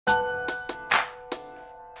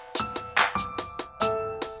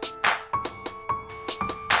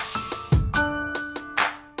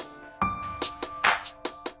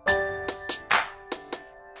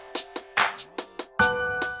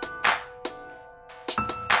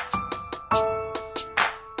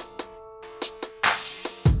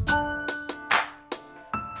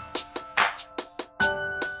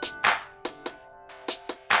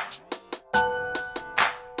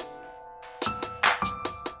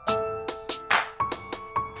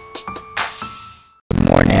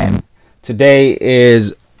Today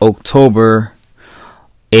is October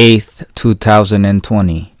 8th,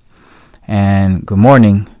 2020. And good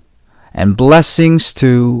morning and blessings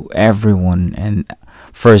to everyone. And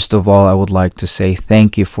first of all, I would like to say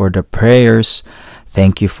thank you for the prayers.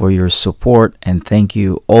 Thank you for your support, and thank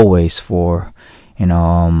you always for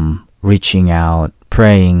reaching out,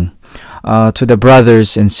 praying to the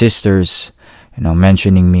brothers and sisters,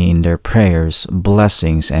 mentioning me in their prayers.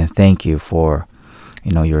 Blessings and thank you for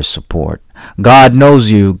your support. God knows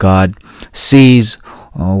you. God sees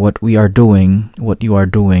what we are doing, what you are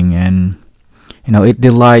doing, and it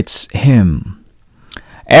delights Him.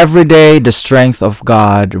 Every day, the strength of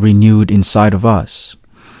God renewed inside of us.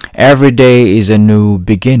 Every day is a new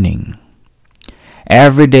beginning.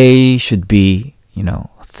 Every day should be,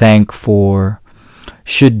 thankful,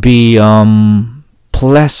 should be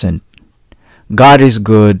pleasant. God is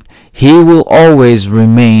good. He will always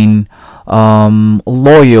remain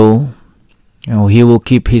loyal. He will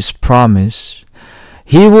keep His promise.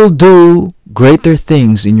 He will do greater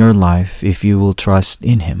things in your life if you will trust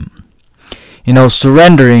in Him.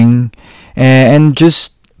 Surrendering and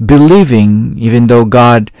just believing, even though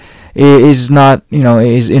God is not,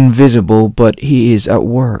 is invisible, but He is at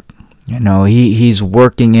work. He's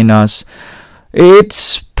working in us.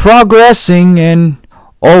 It's progressing and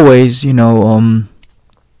always, doing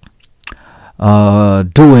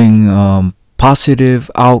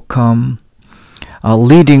positive outcome,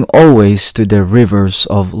 leading always to the rivers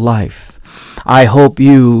of life. I hope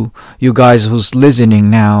you guys who's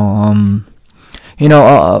listening now,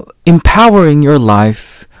 empowering your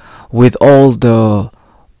life with all the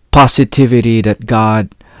positivity that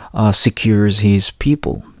God secures His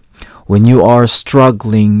people. When you are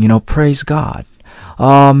struggling, praise God.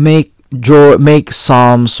 Make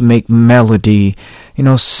psalms, make melody,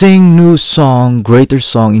 sing new song, greater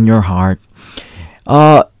song in your heart.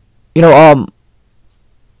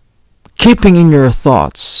 Keeping in your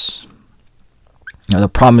thoughts the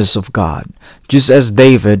promise of God. Just as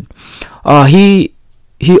David, he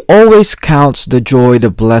always counts the joy,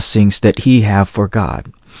 the blessings that he have for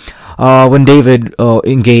God. When David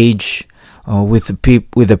engaged with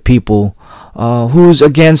the people who's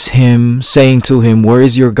against him, saying to him, "Where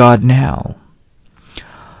is your God now?"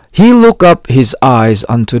 He looked up his eyes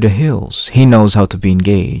unto the hills. He knows how to be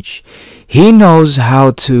engaged. He knows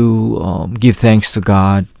how to give thanks to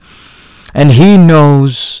God. And he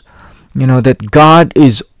knows, that God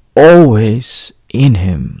is always in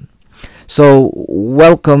him. So,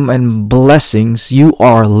 welcome and blessings. You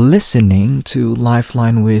are listening to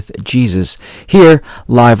Lifeline with Jesus here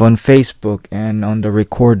live on Facebook and on the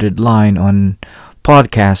recorded line on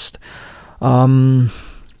podcast.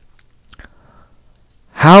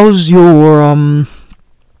 How's your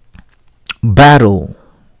battle?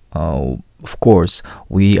 Of course,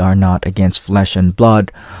 we are not against flesh and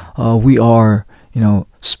blood. We are,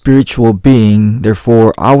 spiritual being.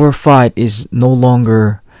 Therefore, our fight is no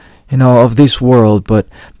longer, of this world, but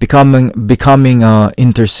becoming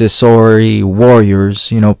intercessory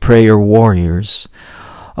warriors, prayer warriors,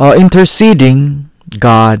 interceding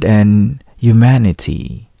God and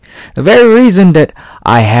humanity. The very reason that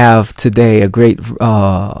I have today a great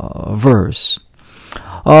verse,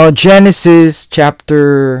 Genesis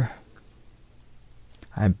chapter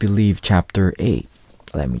 8.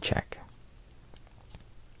 Let me check.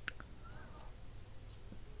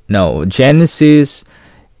 No, Genesis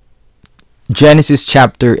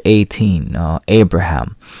chapter 18,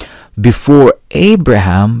 Abraham. Before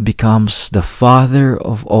Abraham becomes the father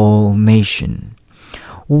of all nations,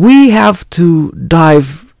 we have to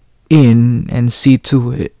dive in and see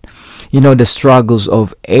to it. The struggles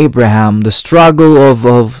of Abraham, the struggle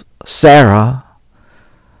of Sarah,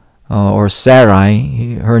 or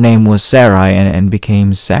Sarai. Her name was Sarai and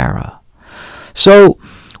became Sarah. So,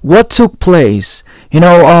 what took place?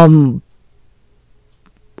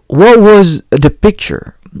 What was the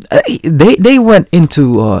picture? They went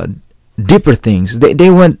into deeper things. They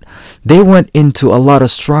went into a lot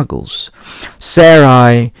of struggles.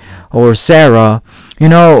 Sarai or Sarah,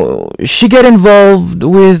 she get involved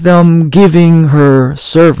with giving her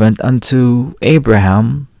servant unto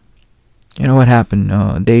Abraham. What happened?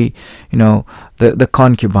 The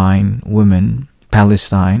concubine woman,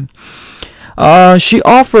 Palestine. She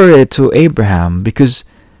offered it to Abraham because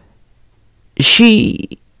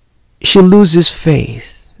she loses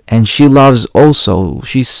faith, and she loves also.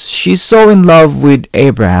 She's so in love with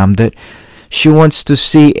Abraham that she wants to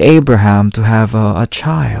see Abraham to have a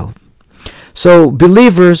child. So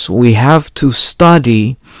believers, we have to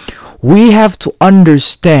study, we have to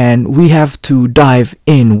understand, we have to dive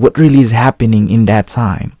in what really is happening in that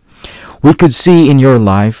time. we could see in your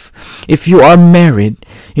life, if you are married,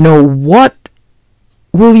 what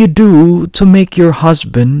will you do to make your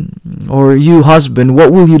husband, or you husband,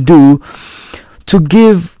 what will you do to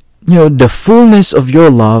give the fullness of your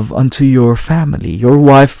love unto your family, your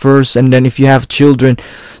wife first, and then if you have children.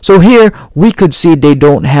 So here we could see they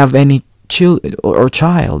don't have any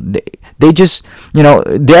child. They just,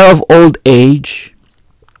 they're of old age.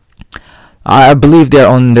 I believe they're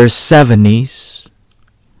on their 70s.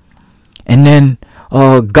 And then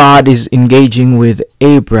God is engaging with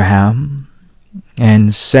Abraham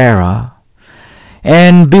and Sarah.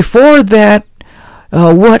 And before that,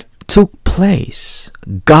 what took place?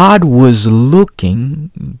 God was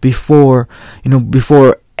looking before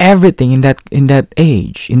everything in that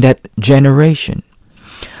age, in that generation.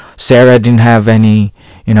 Sarah didn't have any,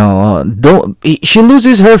 she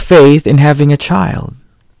loses her faith in having a child.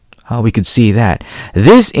 We could see that.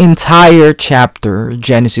 This entire chapter,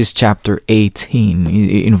 Genesis chapter 18,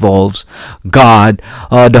 involves God,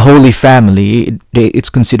 the Holy Family. It's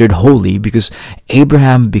considered holy because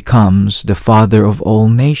Abraham becomes the father of all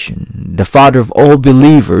nations, the father of all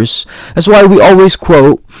believers. That's why we always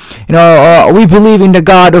quote, we believe in the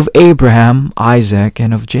God of Abraham, Isaac,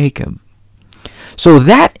 and of Jacob. So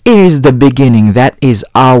that is the beginning. That is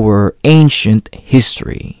our ancient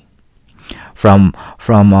history. From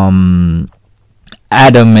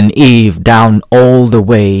Adam and Eve down all the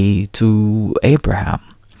way to Abraham.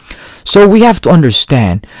 So we have to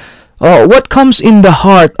understand what comes in the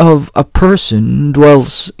heart of a person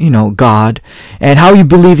dwells, God, and how you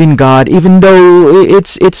believe in God, even though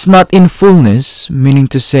it's not in fullness, meaning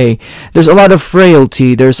to say there's a lot of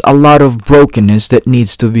frailty, there's a lot of brokenness that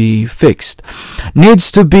needs to be fixed,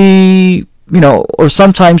 needs to be, or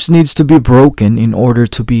sometimes needs to be broken in order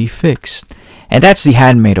to be fixed. And that's the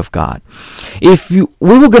handmaid of God. We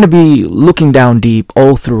were going to be looking down deep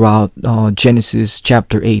all throughout Genesis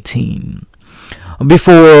chapter 18.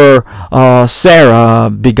 Before Sarah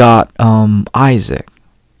begot Isaac.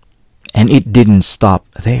 And it didn't stop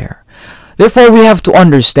there. Therefore, we have to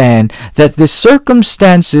understand that the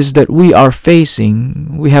circumstances that we are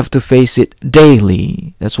facing, we have to face it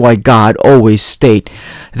daily. That's why God always states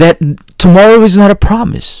that tomorrow is not a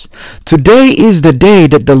promise. Today is the day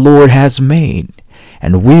that the Lord has made,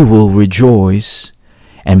 and we will rejoice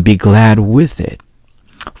and be glad with it.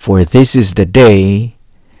 For this is the day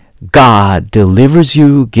God delivers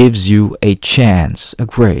you, gives you a chance, a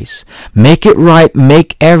grace. Make it right,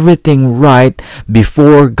 make everything right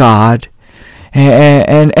before God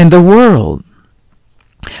and the world.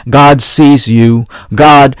 God sees you,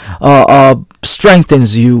 God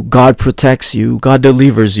strengthens you, God protects you, God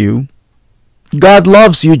delivers you, God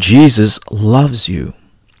loves you, Jesus loves you.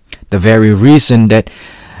 The very reason that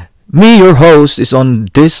me, your host, is on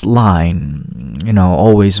this line,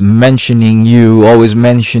 always mentioning you, always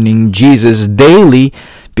mentioning Jesus daily,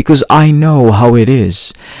 because I know how it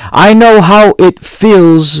is. I know how it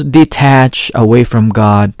feels detached away from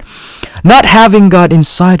God. Not having God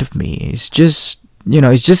inside of me. It's just,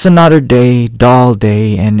 it's just another day, dull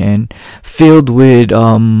day, and filled with,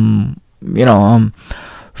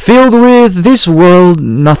 filled with this world,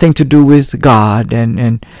 nothing to do with God,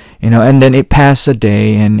 and then it passed a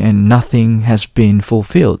day, and nothing has been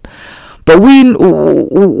fulfilled. But when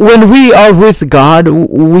we are with God,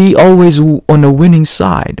 we always on the winning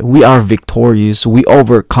side. We are victorious. We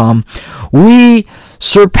overcome. We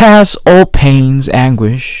surpass all pains,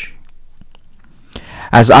 anguish.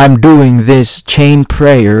 As I'm doing this chain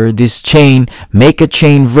prayer, this chain, make a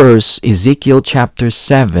chain verse, Ezekiel chapter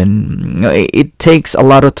 7, it takes a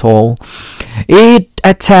lot of toll. It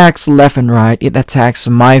attacks left and right. It attacks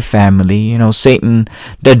my family. Satan,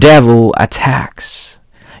 the devil, attacks.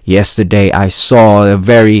 Yesterday I saw a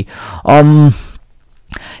very,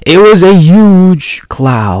 it was a huge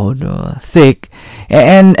cloud, thick,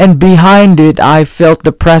 and behind it I felt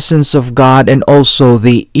the presence of God and also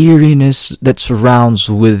the eeriness that surrounds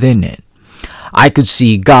within it. I could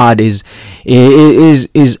see God is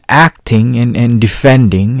acting and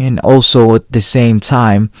defending, and also at the same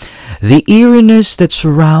time the eeriness that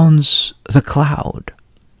surrounds the cloud.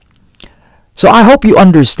 So I hope you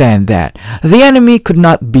understand that the enemy could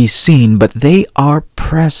not be seen, but they are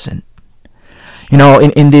present.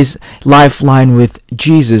 In this lifeline with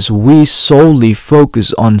Jesus, we solely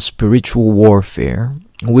focus on spiritual warfare,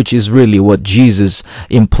 which is really what Jesus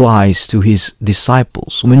implies to his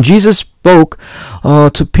disciples. When Jesus spoke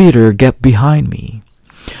to Peter, "Get behind me."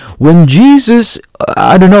 When Jesus,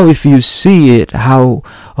 I don't know if you see it, how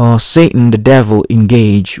Satan, the devil,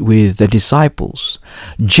 engaged with the disciples.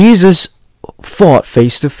 Jesus fought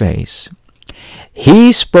face to face.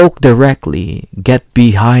 He spoke directly, "Get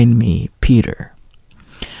behind me, Peter.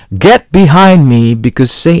 Get behind me,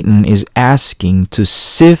 because Satan is asking to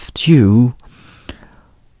sift you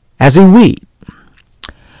as a wheat."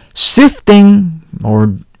 Sifting,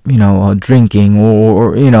 or drinking,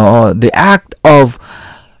 or the act of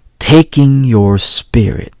taking your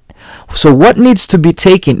spirit. So what needs to be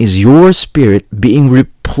taken is your spirit being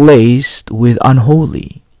replaced with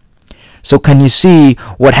unholy. So can you see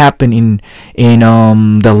what happened in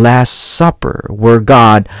the Last Supper, where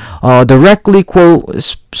God directly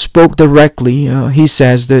spoke directly? He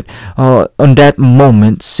says that on that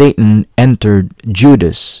moment Satan entered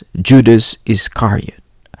Judas Iscariot,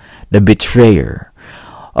 the betrayer.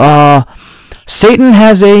 Satan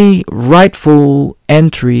has a rightful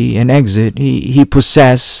entry and exit. He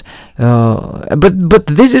possess, but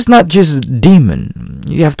this is not just demon.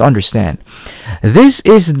 You have to understand. This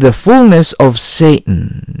is the fullness of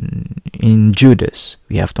Satan in Judas.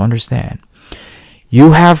 We have to understand.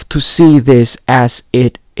 You have to see this as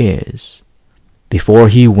it is. Before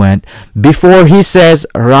he says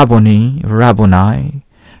Rabboni,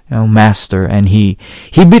 Master, and he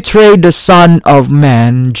betrayed the Son of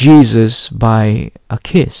Man, Jesus, by a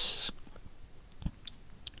kiss.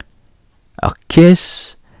 A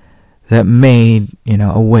kiss that made,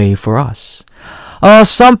 a way for us.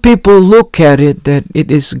 Some people look at it that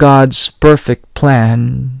it is God's perfect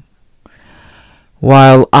plan,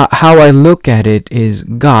 while how I look at it is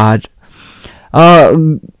God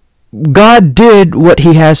did what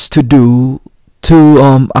he has to do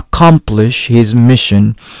to accomplish his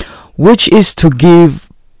mission, which is to give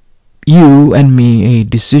you and me a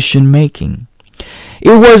decision making.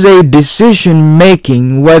 It was a decision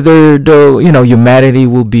making whether the humanity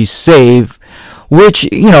will be saved, which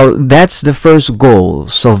that's the first goal,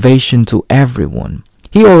 salvation to everyone.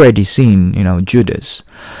 He already seen Judas.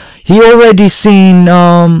 He already seen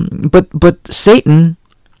but Satan,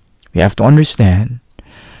 we have to understand,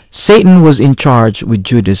 Satan was in charge with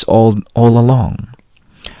Judas all along.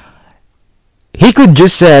 He could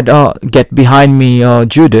just said, "Get behind me,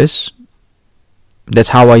 Judas." That's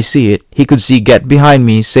how I see it. He could see, "Get behind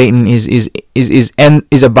me. Satan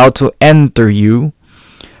is about to enter you."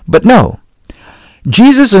 But no,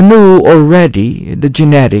 Jesus knew already the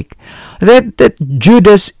genetic that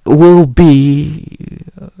Judas will be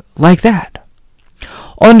like that.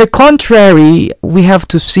 On the contrary, we have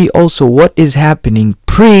to see also what is happening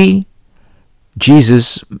pre-Jesus,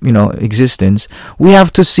 existence. We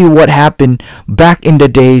have to see what happened back in the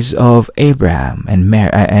days of Abraham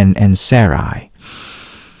and Sarai.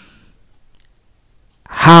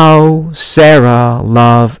 How Sarah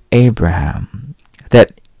loved Abraham,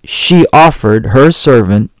 that she offered her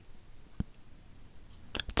servant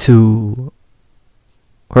to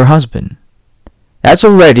her husband. That's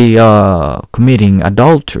already committing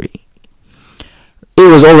adultery. It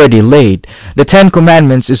was already laid. The 10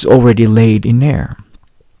 Commandments is already laid in there.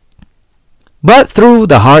 But through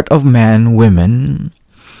the heart of man, women,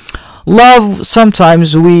 love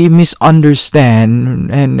sometimes we misunderstand,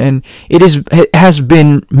 and it has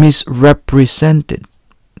been misrepresented.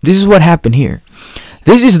 This is what happened here.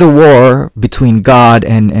 This is the war between God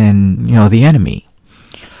and the enemy.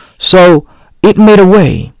 So it made a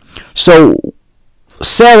way. So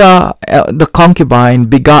Sarah, the concubine,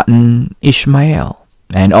 begotten Ishmael,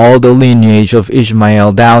 and all the lineage of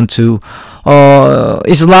Ishmael down to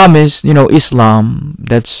Islamists. Islam.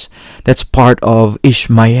 That's part of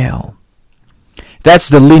Ishmael. That's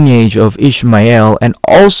the lineage of Ishmael, and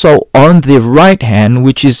also on the right hand,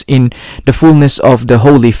 which is in the fullness of the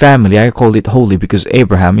Holy Family. I call it holy because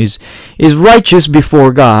Abraham is righteous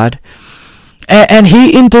before God, and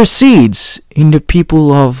he intercedes in the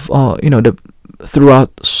people of throughout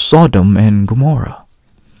Sodom and Gomorrah.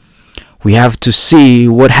 We have to see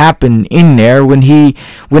what happened in there when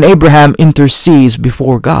Abraham intercedes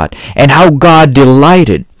before God, and how God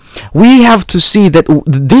delighted. We have to see that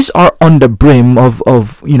these are on the brim of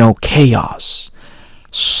chaos.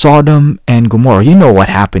 Sodom and Gomorrah. You know what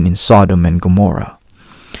happened in Sodom and Gomorrah.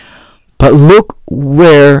 But look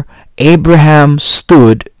where Abraham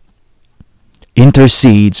stood,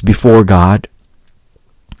 intercedes before God,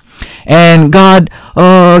 and God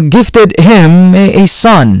gifted him a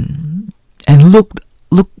son. And look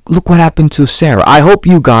what happened to Sarah. I hope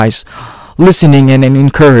you guys listening and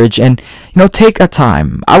encourage and take a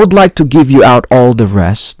time. I would like to give you out all the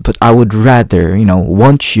rest, but I would rather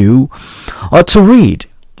want you to read.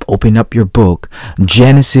 Open up your book,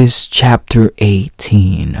 Genesis chapter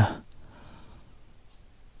 18.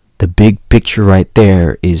 The big picture right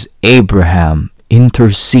there is Abraham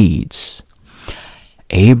intercedes.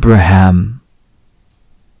 Abraham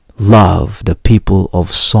love the people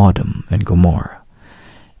of Sodom and Gomorrah.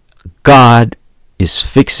 God is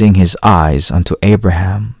fixing his eyes unto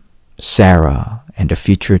Abraham, Sarah, and the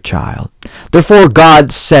future child. Therefore,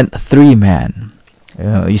 God sent 3 men.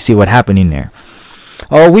 You see what happened in there.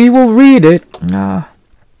 Oh, we will read it.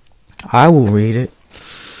 I will read it.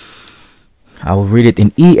 I will read it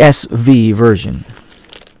in ESV version.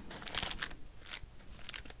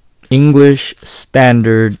 English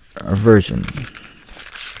Standard Version.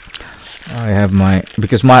 I have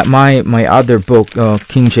because my other book,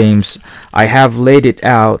 King James, I have laid it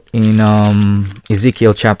out in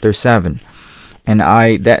Ezekiel chapter 7. And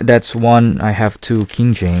that's one I have to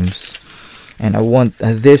King James. And I want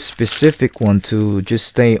this specific one to just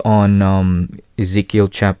stay on Ezekiel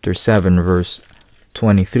chapter 7 verse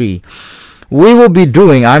 23. We will be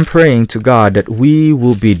doing, I'm praying to God that we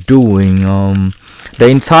will be doing the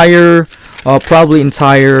entire, probably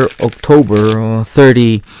entire October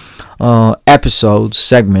 30 episode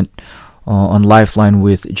segment on Lifeline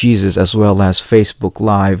with Jesus, as well as Facebook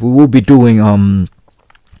Live. We will be doing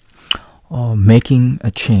making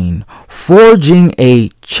a chain, forging a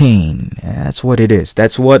chain. That's what it is.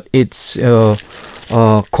 That's what it's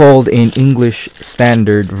called in English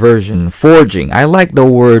Standard Version. Forging. I like the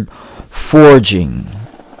word forging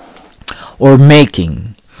or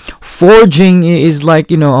making. Forging is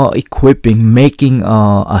like, equipping, making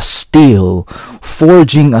a steel,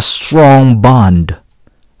 forging a strong bond.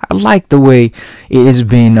 I like the way it has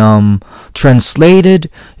been translated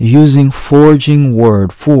using forging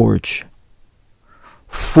word, forge.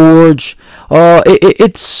 Forge.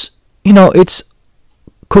 It's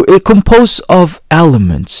composed of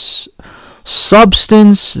elements,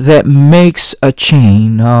 substance that makes a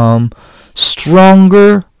chain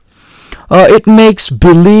stronger. It makes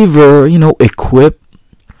believer, equipped,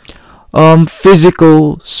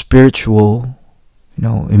 physical, spiritual,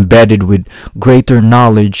 embedded with greater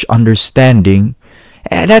knowledge, understanding.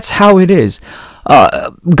 And that's how it is.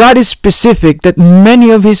 God is specific that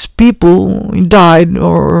many of his people died,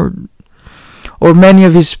 or many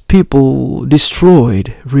of his people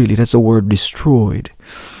destroyed. Really, that's the word, destroyed.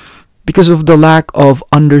 Because of the lack of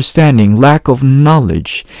understanding, lack of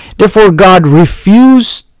knowledge. Therefore, God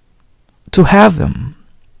refused to have them.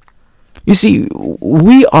 You see,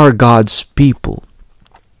 we are God's people.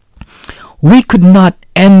 We could not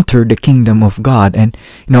enter the kingdom of God and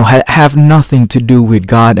have nothing to do with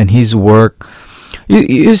God and his work.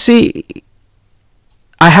 You see,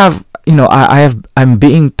 I'm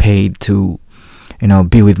being paid to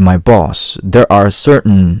be with my boss. There are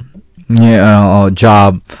certain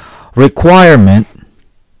job requirement,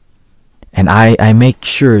 and I make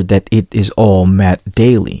sure that it is all met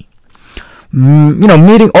daily.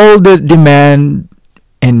 Meeting all the demand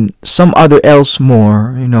and some other else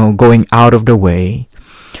more, going out of the way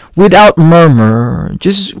without murmur,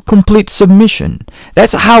 just complete submission.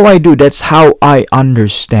 That's how I do. That's how I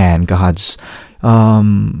understand God's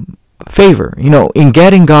favor. In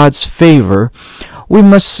getting God's favor, we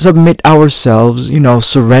must submit ourselves,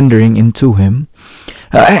 surrendering into him.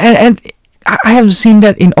 And I have seen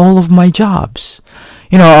that in all of my jobs.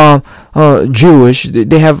 Jewish,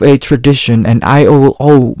 they have a tradition, and I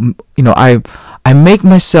make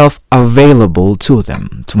myself available to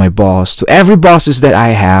them, to my boss, to every bosses that I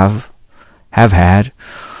have had.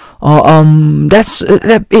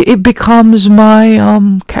 It becomes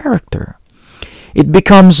my character. It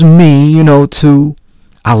becomes me, to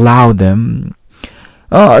allow them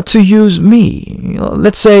to use me.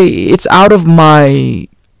 Let's say it's out of my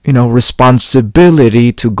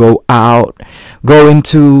responsibility to go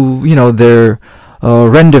into their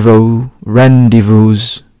rendezvous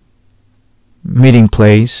meeting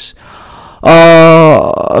place.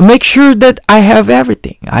 Make sure that I have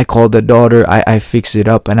everything. I call the daughter, I fix it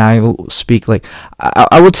up, and I will speak like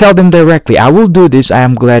I will tell them directly, I will do this. I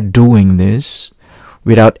am glad doing this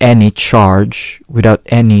without any charge, without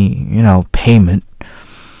any payment.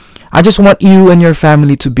 I just want you and your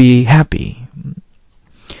family to be happy.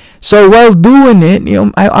 So while doing it,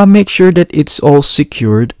 I'll make sure that it's all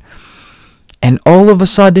secured. And all of a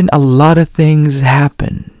sudden, a lot of things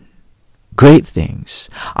happen. Great things.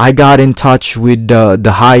 I got in touch with the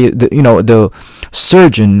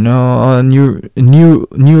surgeon,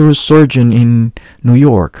 neurosurgeon in New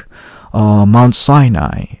York, Mount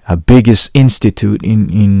Sinai, a biggest institute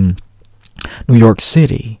in New York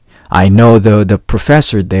City. I know the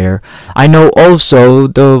professor there. I know also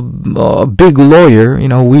the big lawyer.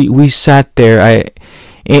 We sat there.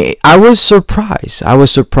 I was surprised. I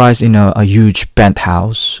was surprised in a huge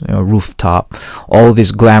penthouse, rooftop, all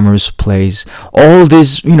this glamorous place, all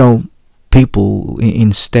these people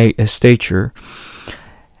in stature.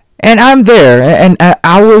 And I'm there, and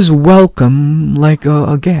I was welcome like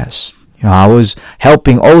a guest. I was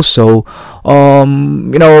helping also,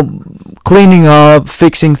 cleaning up,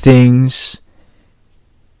 fixing things.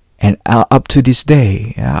 And up to this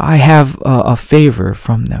day, I have a favor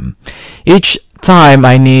from them. Each time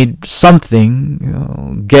I need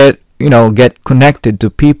something, get connected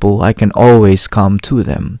to people, I can always come to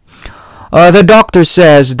them. The doctor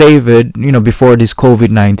says, David, before this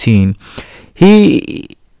COVID-19,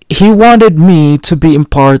 he wanted me to be in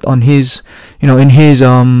part on his,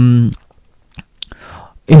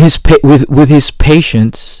 with his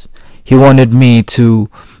patients. He wanted me to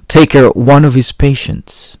take care of one of his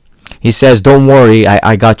patients. He says, don't worry,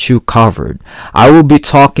 I got you covered. I will be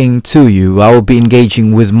talking to you. I will be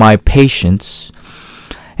engaging with my patients.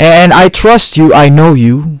 And I trust you. I know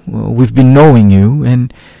you. We've been knowing you.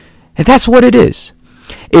 And that's what it is.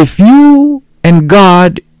 If you and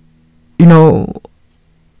God,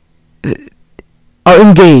 are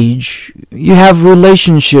engaged, you have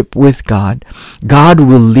relationship with God, God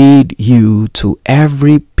will lead you to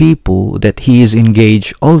every people that He is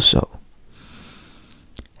engaged also.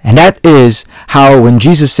 And that is how when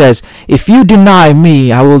Jesus says, if you deny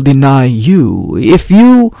me, I will deny you. If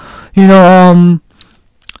you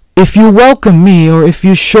welcome me, or if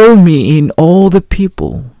you show me in all the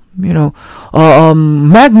people,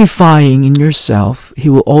 magnifying in yourself, He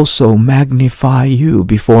will also magnify you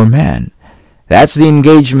before man. That's the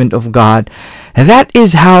engagement of God. And that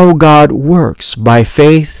is how God works, by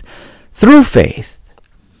faith, through faith.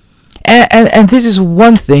 And this is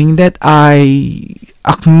one thing that I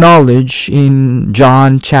acknowledge in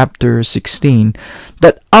John chapter 16,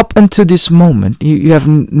 that up until this moment, you have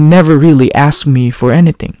never really asked me for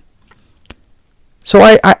anything. So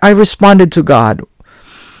I responded to God,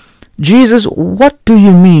 Jesus, what do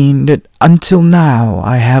you mean that until now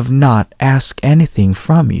I have not asked anything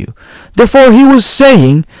from you? Therefore, He was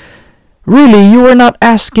saying, really, you were not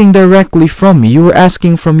asking directly from me. You were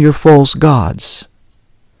asking from your false gods.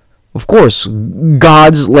 Of course,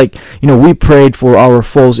 gods like, we prayed for our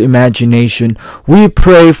false imagination. We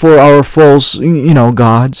pray for our false,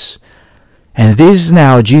 gods. And this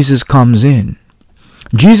now, Jesus comes in.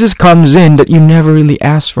 Jesus comes in that you never really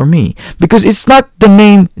asked for me. Because it's not the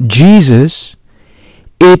name Jesus.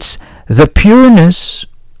 It's the pureness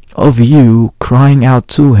of you crying out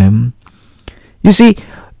to Him. You see,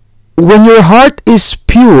 when your heart is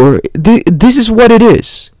pure, this is what it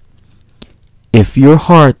is. If your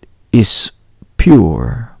heart is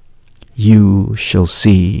pure, you shall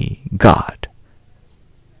see God.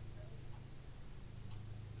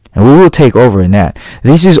 And we will take over in that.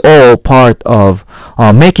 This is all part of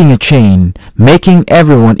making a chain, making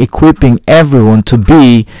everyone, equipping everyone to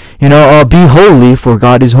be, be holy, for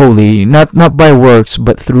God is holy, not by works,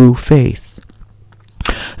 but through faith.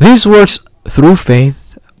 This works through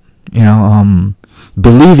faith,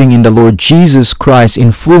 believing in the Lord Jesus Christ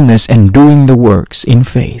in fullness and doing the works in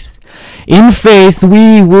faith. In faith,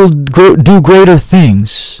 we will do greater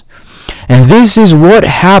things. And this is what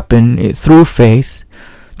happened through faith.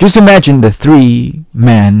 Just imagine the three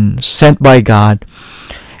men sent by God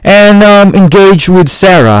and engaged with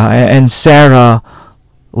Sarah, and Sarah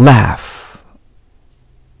laughed.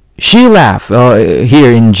 She laughed.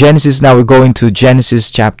 Here in Genesis, now we're going to Genesis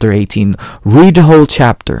chapter 18. Read the whole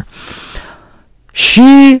chapter.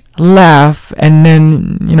 She laughed, and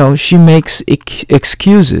then, she makes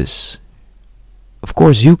excuses. Of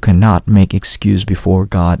course, you cannot make excuse before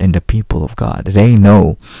God and the people of God. They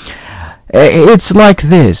know. It's like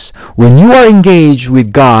this. When you are engaged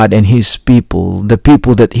with God and His people, the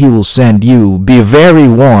people that He will send you, be very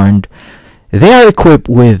warned. They are equipped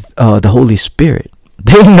with the Holy Spirit.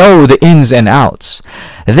 They know the ins and outs.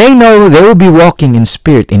 They know they will be walking in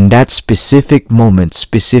spirit in that specific moment,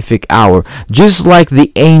 specific hour. Just like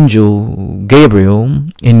the angel Gabriel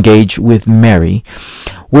engaged with Mary.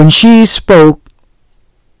 When she spoke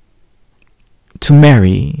to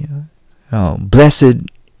Mary, blessed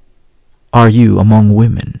are you among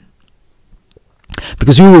women,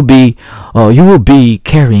 because you will be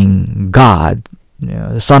carrying God,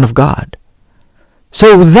 the Son of God.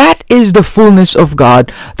 So that is the fullness of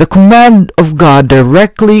God, the command of God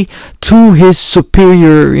directly to His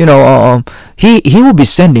superior. He will be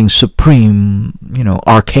sending supreme,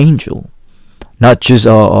 archangel, not just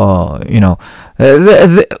there's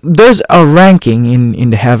a ranking in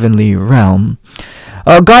the heavenly realm.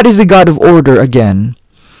 God is the God of order again.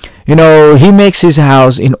 He makes His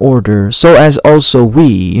house in order, so as also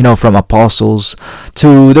we, from apostles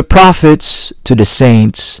to the prophets, to the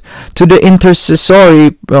saints, to the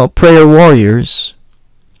intercessory prayer warriors.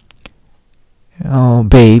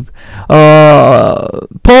 babe.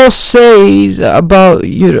 Paul says about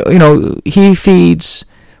he feeds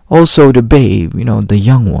also the babe, the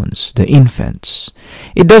young ones, the infants.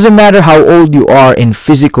 It doesn't matter how old you are in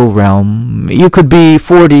physical realm. You could be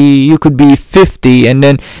 40, you could be 50, and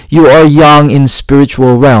then you are young in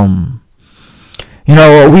spiritual realm.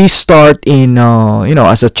 We start in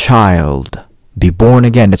as a child, be born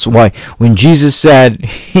again. That's why when Jesus said,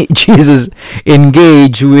 Jesus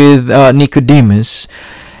engaged with Nicodemus,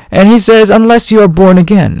 and he says, unless you are born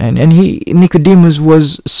again, and Nicodemus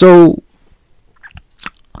was so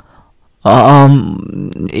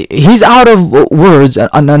he's out of words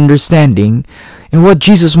and understanding in what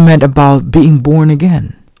Jesus meant about being born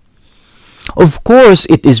again. Of course,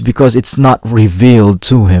 it is because it's not revealed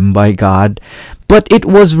to him by God, but it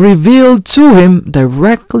was revealed to him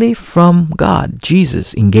directly from God,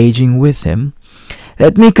 Jesus engaging with him,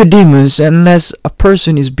 that Nicodemus, unless a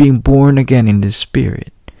person is being born again in the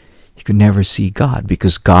Spirit, he could never see God,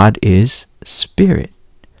 because God is Spirit.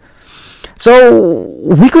 So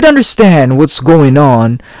we could understand what's going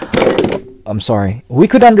on. We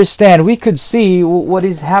could understand, we could see what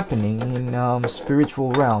is happening in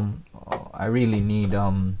spiritual realm. I really need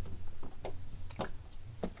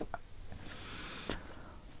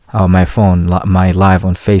my phone, my live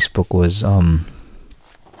on Facebook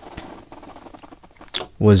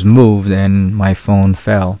was moved and my phone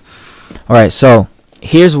fell. All right, so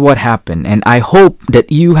here's what happened, and I hope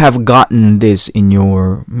that you have gotten this in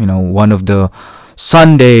your one of the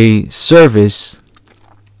Sunday service.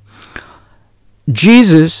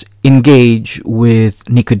 Jesus engaged with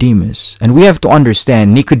Nicodemus, and we have to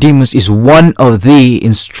understand Nicodemus is one of the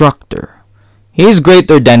instructor. He is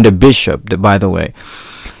greater than the bishop, by the way.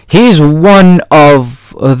 He is one of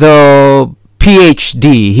the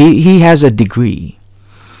PhD. He has a degree.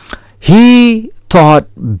 He taught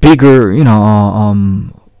bigger,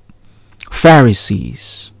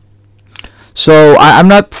 Pharisees. So I'm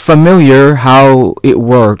not familiar how it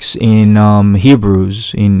works in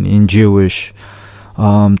Hebrews, in Jewish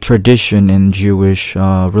tradition and Jewish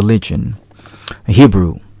religion,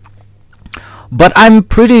 Hebrew. But I'm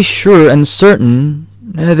pretty sure and certain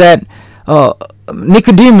that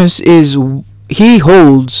Nicodemus he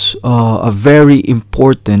holds a very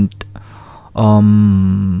important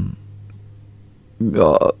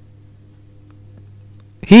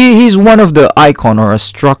he's one of the icon or a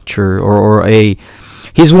structure or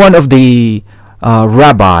he's one of the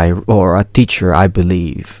rabbi or a teacher, I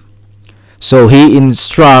believe. So he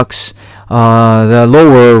instructs the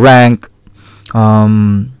lower rank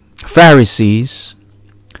Pharisees.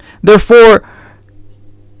 Therefore,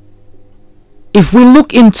 if we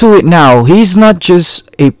look into it now, he's not just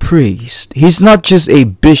a priest, he's not just a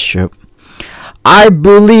bishop. I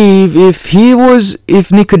believe if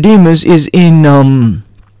Nicodemus is in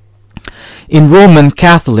Roman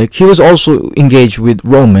Catholic, he was also engaged with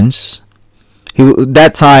Romans.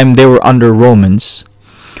 That time they were under Romans.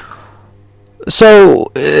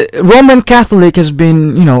 So Roman Catholic has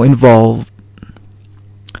been involved,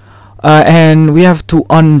 and we have to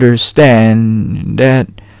understand that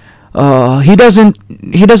he doesn't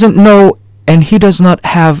know, and he does not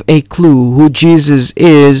have a clue who Jesus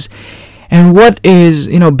is and what is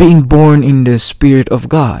being born in the Spirit of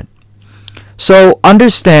God. So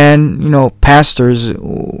understand, pastors,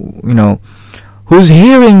 who's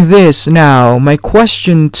hearing this now, my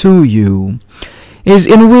question to you is,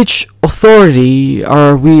 in which authority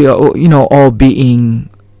are we all being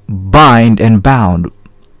bind and bound?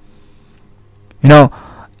 In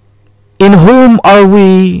whom are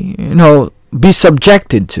we be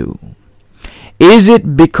subjected to? Is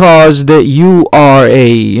it because that you are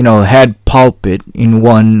a head pulpit in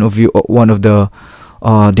one of the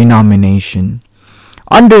denomination?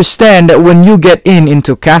 Understand that when you get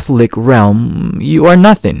into Catholic realm, you are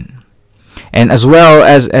nothing. And as well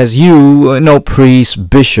as you priest,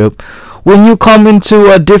 bishop, when you come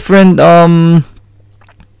into a different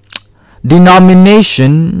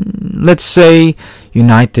denomination, let's say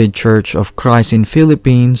United Church of Christ in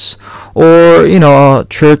Philippines, or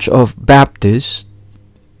Church of Baptist,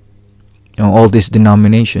 all this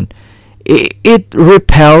denomination, it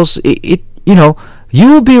repels it. You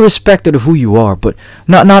will be respected of who you are, but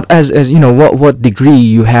not as what degree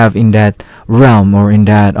you have in that realm or in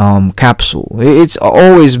that capsule. It's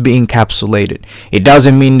always being encapsulated. It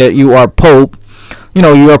doesn't mean that you are Pope.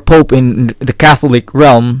 You are Pope in the Catholic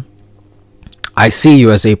realm. I see you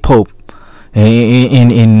as a Pope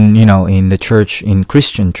in the church, in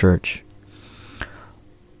Christian church.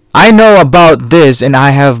 I know about this, and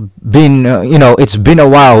I have been it's been a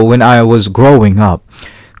while when I was growing up,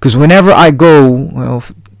 because whenever I go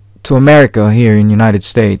to America here in United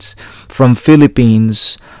States, from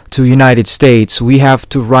Philippines to United States, we have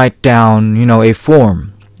to write down, a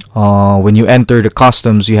form. When you enter the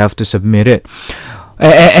customs, you have to submit it.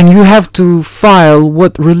 And you have to file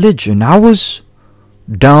what religion. I was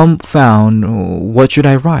dumbfounded. What should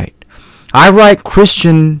I write? I write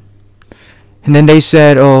Christian, and then they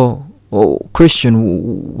said,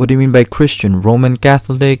 Christian. What do you mean by Christian? Roman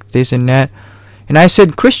Catholic, this and that. And I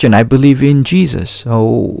said, Christian, I believe in Jesus.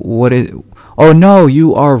 Oh no,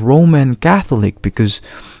 you are Roman Catholic because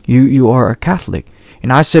you are a Catholic.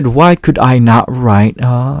 And I said, why could I not write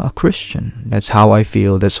a Christian? That's how I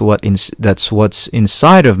feel. That's what's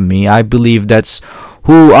inside of me. I believe that's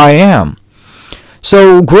who I am.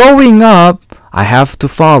 So growing up, I have to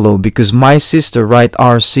follow because my sister write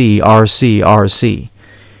RC, RC, RC.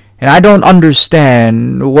 And I don't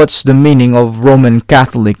understand what's the meaning of Roman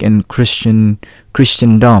Catholic and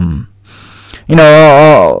Christendom.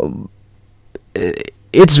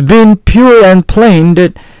 It's been pure and plain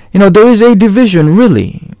that, there is a division,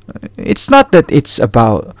 really. It's not that it's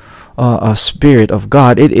about a spirit of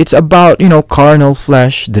God. It's about, carnal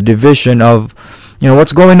flesh, the division of,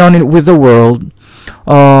 what's going on with the world,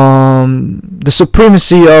 the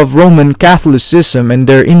supremacy of Roman Catholicism and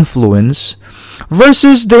their influence,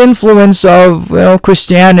 versus the influence of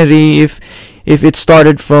Christianity if it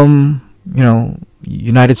started from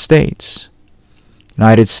United States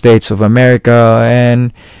of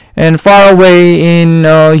America and far away in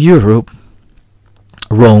Europe,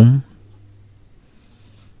 Rome.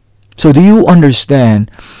 So do you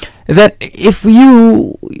understand that if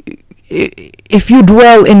you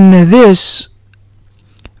dwell in this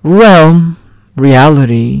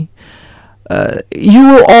reality, you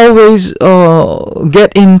will always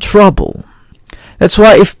get in trouble. That's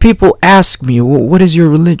why if people ask me, what is your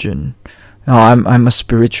religion? I'm a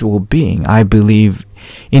spiritual being. I believe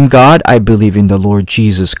in God. I believe in the Lord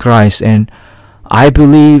Jesus Christ. And I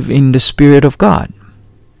believe in the Spirit of God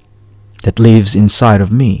that lives inside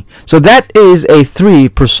of me. So that is a three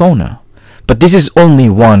persona. But this is only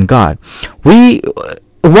one God.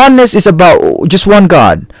 Oneness is about just one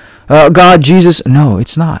God. God, Jesus. No,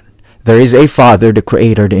 it's not. There is a Father, the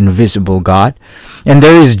Creator, the invisible God. And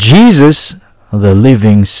there is Jesus, the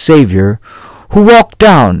living Savior, who walked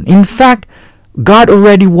down. In fact, God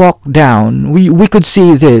already walked down. We could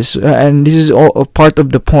see this, and this is all a part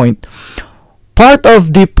of the point. Part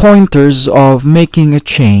of the pointers of making a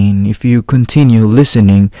chain, if you continue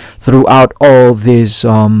listening throughout all this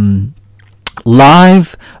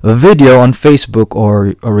live video on Facebook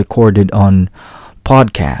or recorded on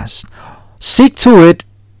podcast, seek to it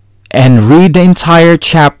and read the entire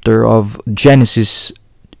chapter of Genesis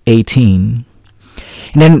 18.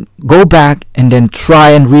 And then go back and then try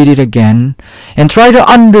and read it again and try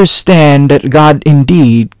to understand that God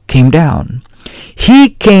indeed came down. He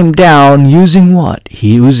came down using what?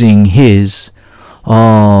 Using his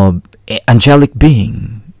angelic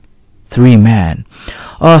being. 3 man.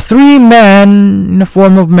 3 man in the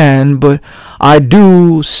form of man, but I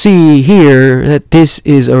do see here that this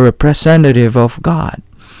is a representative of God.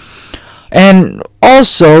 And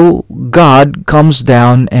also, God comes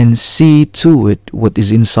down and see to it what is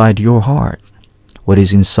inside your heart, what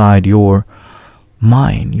is inside your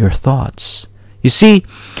mind, your thoughts. You see,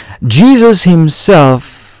 Jesus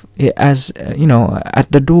himself, as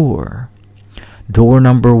at the door. Door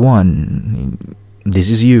number 1, this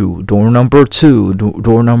is you. Door number 2,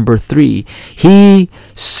 door number 3. He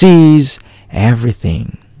sees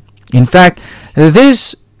everything. In fact,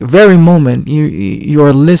 this very moment you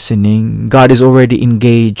are listening, God is already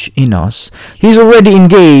engaged in us. He's already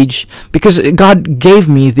engaged because God gave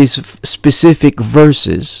me these specific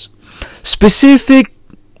verses, specific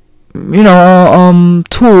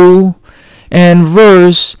tool and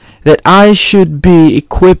verse that I should be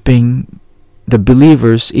equipping the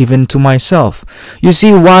believers, even to myself. You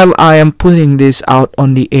see, while I am putting this out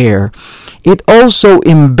on the air, it also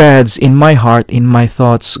embeds in my heart, in my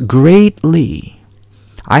thoughts greatly.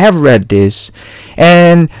 I have read this,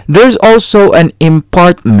 and there's also an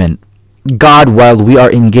impartment. God, while we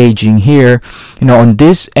are engaging here, on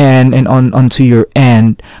this end and onto your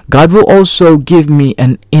end, God will also give me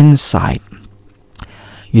an insight.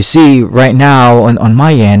 You see, right now on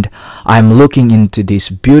my end, I'm looking into this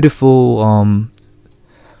beautiful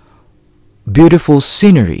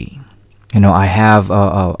scenery. I have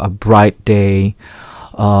a bright day,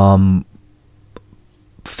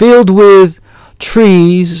 filled with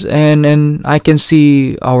trees, and I can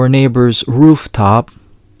see our neighbor's rooftop,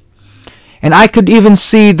 and I could even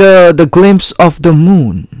see the glimpse of the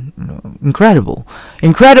moon. Incredible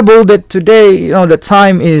that today, the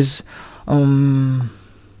time is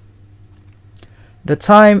The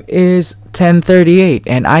time is 10:38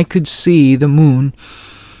 and I could see the moon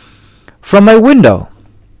from my window.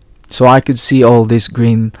 So I could see all these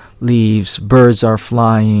green leaves, birds are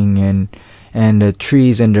flying, and the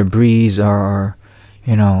trees and the breeze are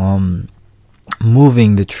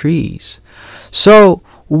moving the trees. So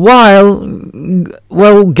while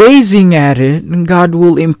gazing at it, God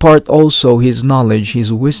will impart also His knowledge,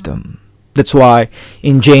 His wisdom. That's why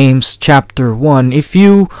in James chapter 1, if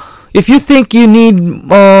you think you need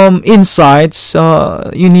insights,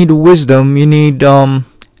 you need wisdom, you need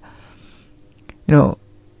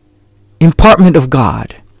impartment of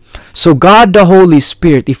God. So God the Holy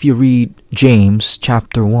Spirit, if you read James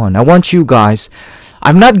chapter 1, I want you guys,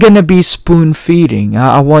 I'm not going to be spoon feeding.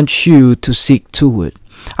 I want you to seek to it.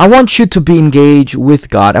 I want you to be engaged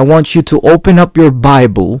with God. I want you to open up your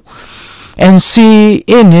Bible and see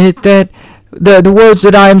in it that the words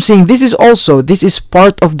that I am seeing, this is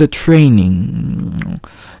part of the training.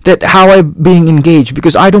 That how I'm being engaged,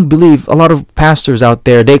 because I don't believe a lot of pastors out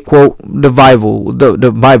there, they quote the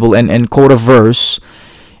Bible and quote a verse,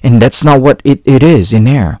 and that's not what it is in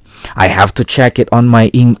there. I have to check it on my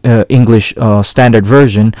English Standard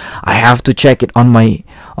Version. I have to check it on my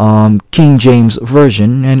King James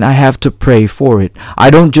Version, and I have to pray for it. I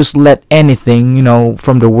don't just let anything,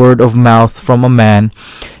 from the word of mouth from a man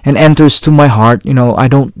and enters to my heart, I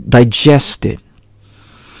don't digest it.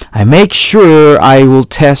 I make sure I will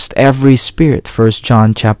test every spirit, 1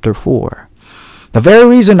 John chapter 4. The very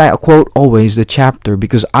reason I quote always the chapter,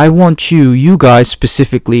 because I want you guys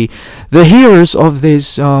specifically, the hearers of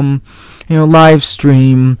this live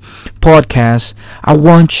stream podcast, I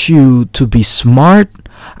want you to be smart.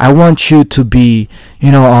 I want you to be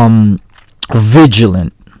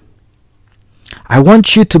vigilant. I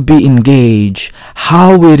want you to be engaged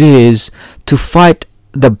how it is to fight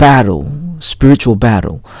the battle, spiritual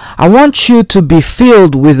battle. I want you to be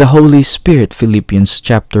filled with the Holy Spirit, Philippians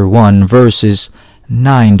chapter 1 verses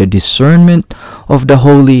 9, the discernment of the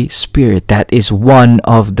Holy Spirit. That is one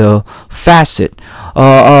of the facet,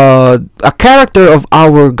 a character of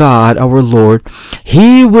our God, our Lord.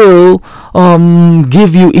 He will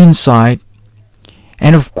give you insight,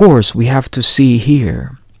 and of course we have to see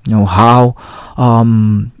here, how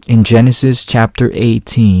in Genesis chapter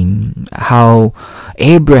 18, how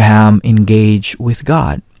Abraham engaged with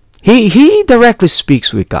God. He directly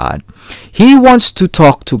speaks with God. He wants to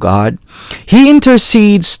talk to God. He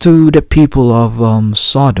intercedes to the people of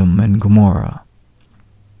Sodom and Gomorrah.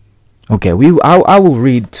 Okay, I will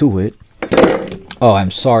read to it. Oh,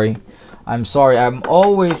 I'm sorry. I'm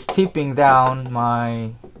always tipping down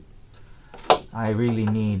my... I really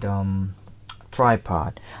need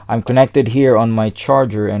tripod. I'm connected here on my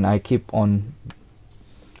charger and I keep on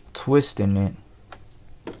twisting it.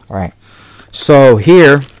 Alright, so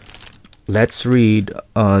here let's read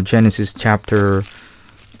Genesis chapter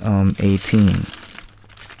 18.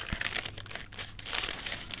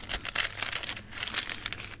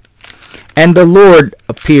 And the Lord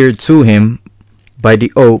appeared to him by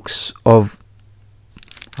the oaks of,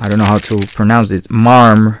 I don't know how to pronounce it,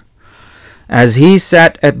 Mamre, as he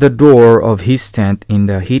sat at the door of his tent in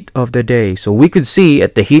the heat of the day. So we could see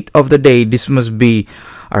at the heat of the day, this must be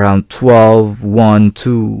around 12, 1,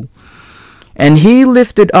 2. And he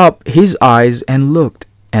lifted up his eyes and looked,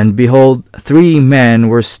 and behold, 3 men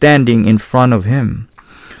were standing in front of him.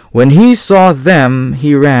 When he saw them,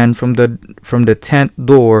 he ran from the tent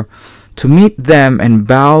door to meet them and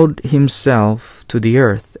bowed himself to the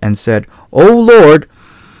earth and said, O Lord,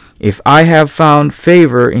 if I have found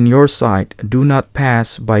favor in your sight, do not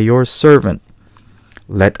pass by your servant.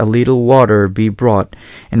 Let a little water be brought,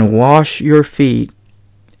 and wash your feet,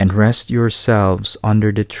 and rest yourselves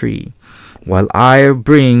under the tree, while I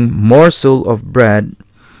bring morsel of bread,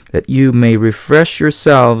 that you may refresh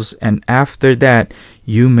yourselves, and after that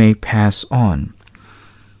you may pass on.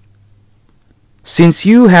 Since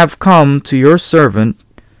you have come to your servant,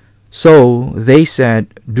 so they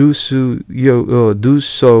said, do as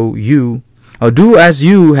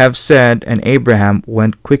you have said. And Abraham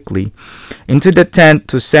went quickly into the tent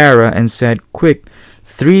to Sarah and said, Quick,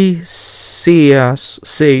 3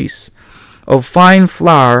 seahs of fine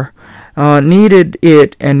flour, kneaded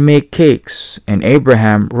it and make cakes. And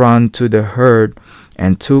Abraham ran to the herd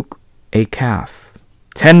and took a calf,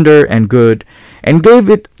 tender and good, and gave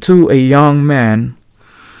it to a young man,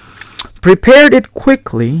 prepared it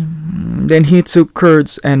quickly. Then he took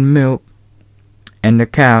curds and milk and the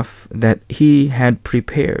calf that he had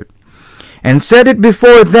prepared, and set it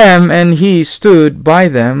before them, and he stood by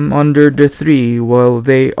them under the tree while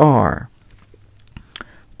they are.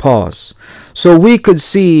 Pause. So we could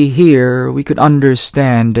see here, we could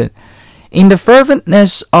understand that In the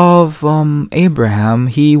ferventness of Abraham,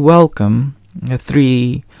 he welcomed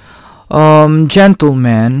three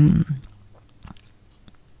gentlemen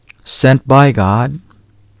sent by God.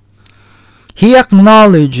 He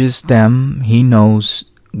acknowledges them. He knows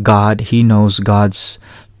God. He knows God's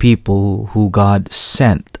people who God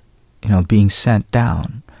sent, being sent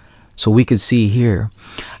down. So we could see here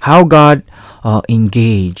how God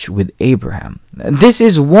engaged with Abraham. This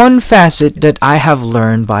is one facet that I have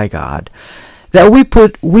learned by God, that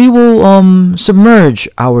we will submerge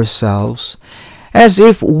ourselves as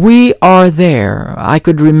if we are there. I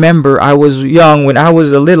could remember I was young, when I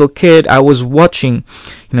was a little kid, I was watching,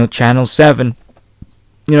 Channel 7,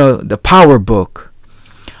 the Power Book.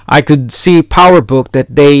 I could see Power Book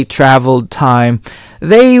that they traveled time.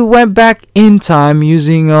 They went back in time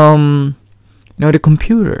using the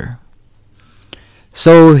computer.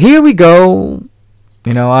 So here we go.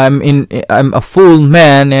 I'm a full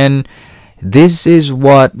man, and this is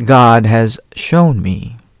what God has shown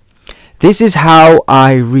me. This is how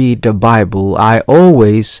I read the Bible. I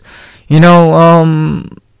always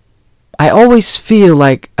feel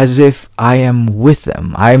like as if I am with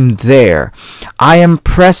them. I'm there. I am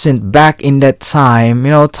present back in that time.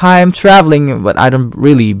 Time traveling, but I don't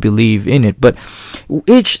really believe in it. But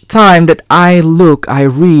each time that I look, I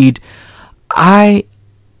read,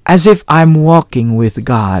 as if I'm walking with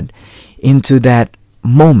God into that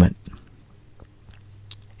moment.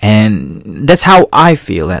 And that's how I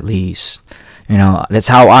feel, at least. That's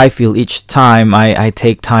how I feel each time I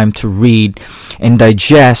take time to read and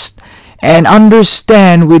digest and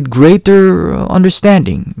understand with greater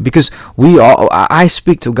understanding. Because I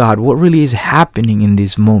speak to God, what really is happening in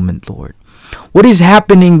this moment, Lord? What is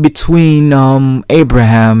happening between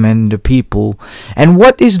Abraham and the people, and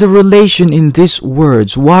what is the relation in these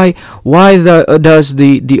words? Why does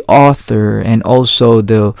the author and also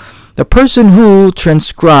the person who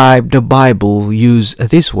transcribed the Bible use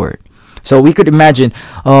this word? So we could imagine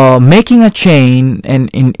making a chain,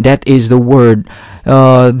 and that is the word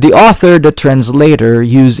the author, the translator,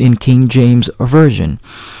 used in King James Version.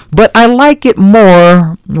 But I like it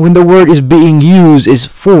more when the word is being used is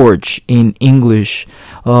forge in English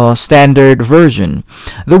Standard Version.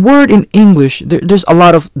 The word in English,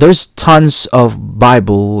 there's tons of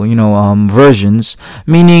Bible, versions,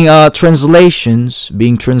 meaning translations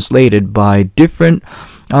being translated by different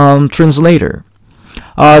translator.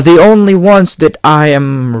 The only ones that I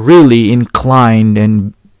am really inclined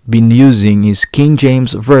and been using is King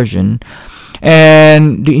James Version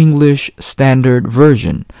and the English Standard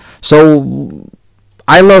Version. So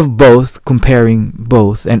I love both, comparing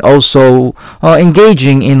both, and also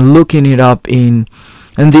engaging in looking it up in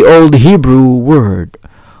the old Hebrew word.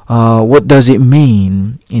 What does it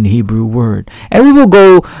mean in Hebrew word? And we will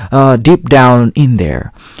go deep down in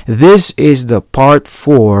there. This is the part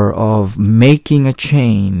 4 of making a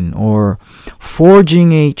chain or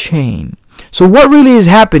forging a chain. So what really is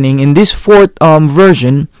happening in this fourth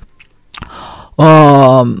version?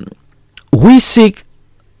 We seek,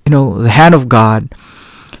 the hand of God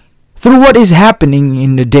through what is happening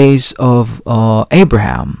in the days of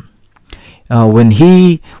Abraham. When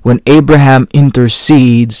Abraham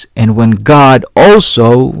intercedes, and when God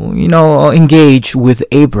also, engaged with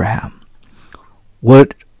Abraham.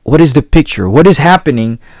 What is the picture? What is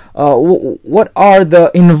happening? What are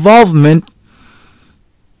the involvement,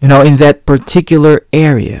 in that particular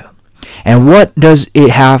area? And what does it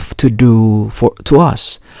have to do to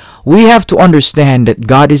us? We have to understand that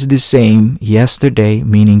God is the same yesterday,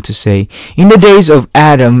 meaning to say, in the days of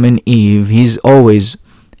Adam and Eve, He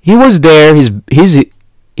was there.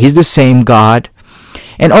 He's the same God.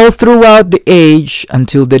 And all throughout the age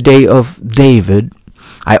until the day of David,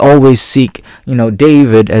 I always seek,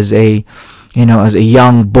 David as a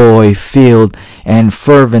young boy filled and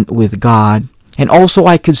fervent with God. And also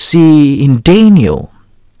I could see in Daniel.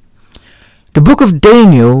 The book of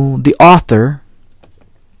Daniel, the author,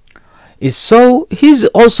 he's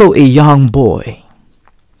also a young boy.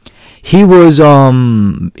 He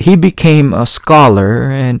became a scholar,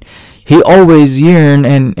 and he always yearned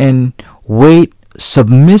and wait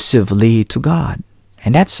submissively to God.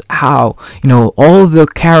 And that's how, all the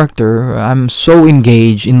character I'm so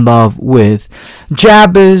engaged in love with.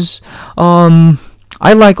 Jabez,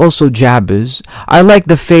 I like also Jabez. I like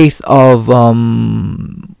the faith of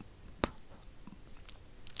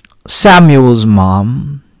Samuel's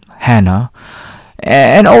mom, Hannah.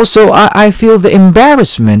 And also, I feel the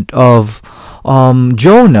embarrassment of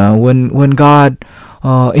Jonah when God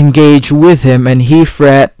engaged with him, and he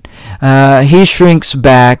fret, he shrinks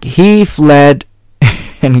back, he fled,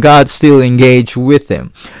 and God still engaged with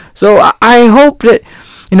him. So I hope that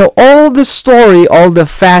all the story, all the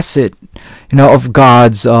facet, of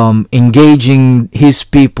God's engaging his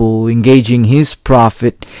people, engaging his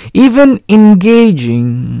prophet, even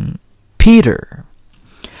engaging Peter.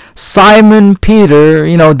 Simon Peter,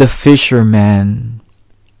 the fisherman.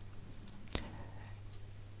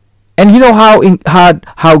 And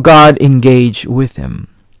how God engaged with him.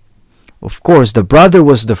 Of course, the brother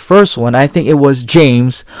was the first one. I think it was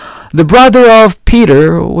James. The brother of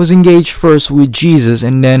Peter was engaged first with Jesus,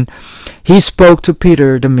 and then he spoke to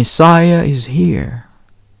Peter, the Messiah is here.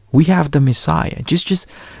 We have the Messiah. Just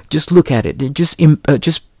look at it.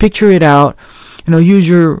 Just picture it out. Use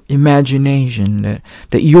your imagination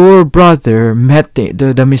that your brother met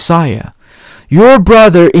the Messiah. Your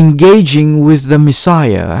brother engaging with the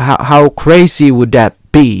Messiah. How crazy would that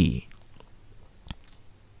be?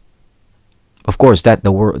 Of course,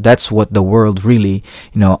 that's what the world really,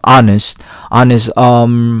 honest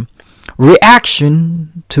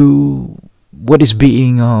reaction to what is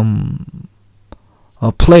being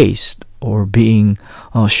placed or being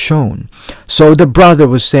shown. So the brother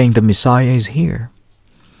was saying the Messiah is here.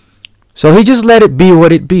 So he just let it be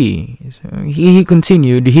what it be. He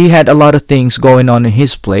continued. He had a lot of things going on in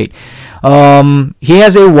his plate. He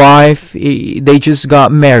has a wife. They just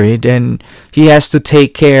got married, and he has to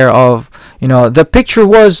take care of. The picture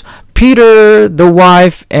was Peter, the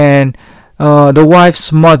wife, and the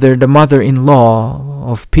wife's mother, the mother-in-law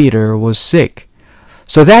of Peter, was sick.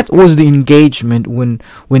 So that was the engagement when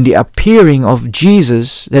the appearing of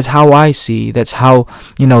Jesus. That's how I see. That's how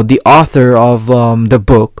the author of the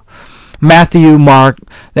book, Matthew, Mark.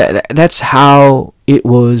 That's how it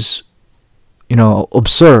was,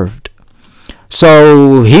 observed.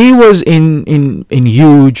 So he was in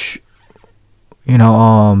huge,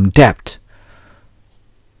 debt.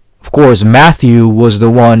 Of course, Matthew was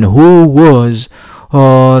the one who was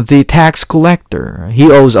the tax collector.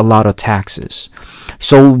 He owes a lot of taxes.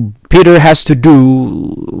 So Peter has to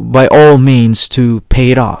do by all means to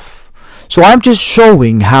pay it off. So I'm just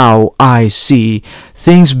showing how I see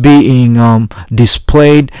things being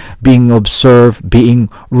displayed, being observed, being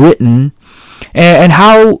written, and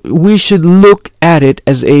how we should look at it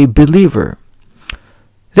as a believer.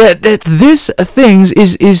 That this things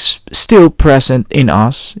is still present in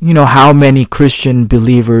us. How many Christian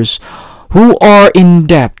believers who are in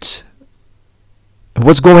debt.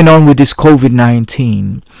 What's going on with this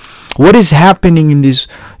COVID-19? What is happening in this,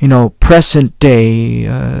 present day,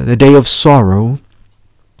 the day of sorrow?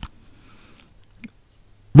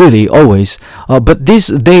 Really, always. But this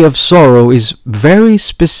day of sorrow is very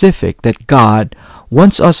specific, that God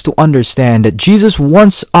wants us to understand, that Jesus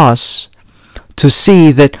wants us to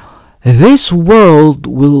see that this world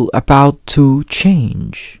will about to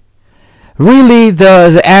change. Really,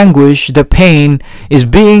 the anguish, the pain is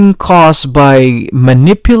being caused by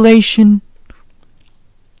manipulation,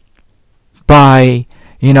 by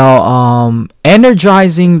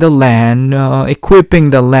energizing the land, equipping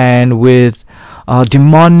the land with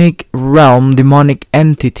demonic realm, demonic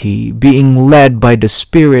entity being led by the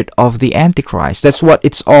spirit of the Antichrist. That's what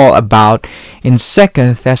it's all about in 2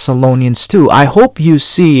 Thessalonians 2. I hope you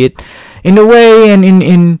see it in the way and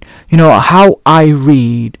in how I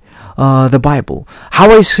read the Bible. How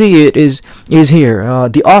I see it is here.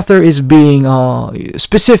 The author is being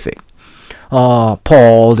specific.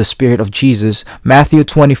 Paul, the Spirit of Jesus, Matthew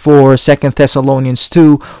 24, 2 Thessalonians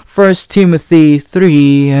 2, 1 Timothy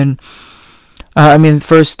 3, and 1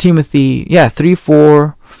 Timothy 3,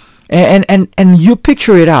 4, and you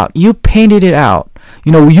picture it out. You painted it out.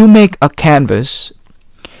 You make a canvas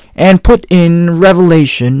and put in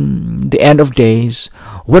Revelation, the end of days.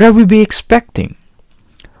 What are we be expecting?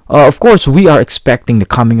 Of course, we are expecting the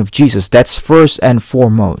coming of Jesus. That's first and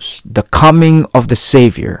foremost, the coming of the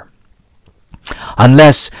Savior.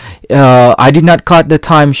 Unless I did not cut the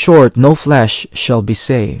time short, no flesh shall be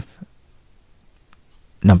saved.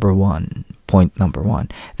 Point number one.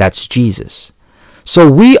 That's Jesus.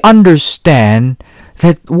 So we understand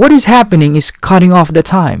that what is happening is cutting off the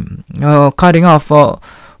time. Cutting off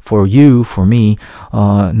for you, for me,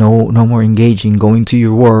 no more engaging, going to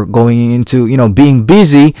your work, going into, being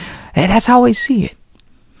busy. And that's how I see it.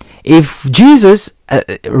 If Jesus,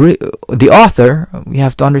 the author, we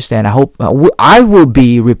have to understand, I hope, I will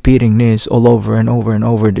be repeating this all over and over and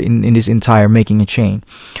over in this entire Making a Chain.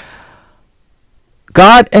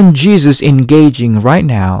 God and Jesus engaging right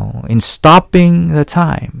now in stopping the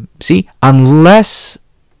time. See, unless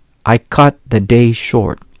I cut the day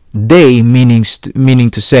short. Day meaning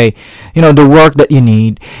to say, the work that you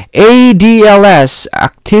need. ADLS,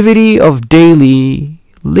 activity of daily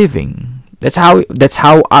living. That's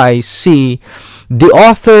how I see. The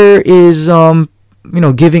author is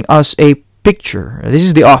giving us a picture. This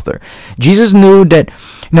is the author. Jesus knew that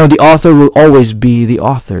the author will always be the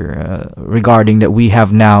author, regarding that we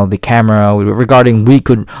have now the camera, regarding we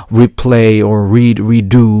could replay or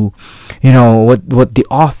redo what the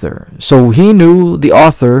author. So he knew, the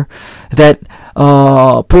author, that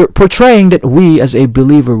portraying that we as a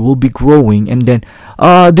believer will be growing and then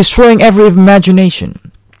destroying every imagination.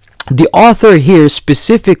 The author here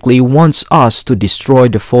specifically wants us to destroy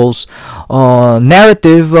the false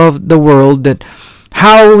narrative of the world, that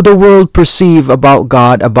how the world perceive about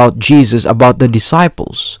God, about Jesus, about the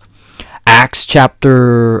disciples. Acts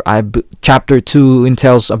chapter 2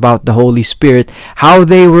 tells about the Holy Spirit, how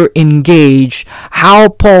they were engaged, how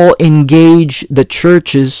Paul engaged the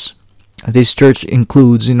churches. This church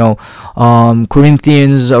includes,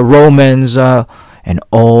 Corinthians, Romans, and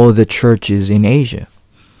all the churches in Asia.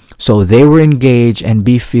 So they were engaged and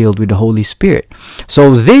be filled with the Holy Spirit.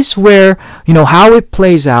 So this where, how it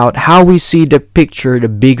plays out, how we see the picture, the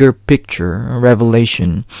bigger picture,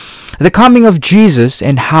 revelation, the coming of Jesus,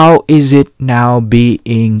 and how is it now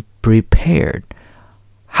being prepared?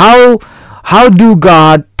 How do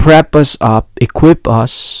God prep us up, equip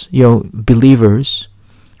us, believers?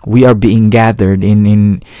 We are being gathered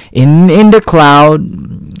in the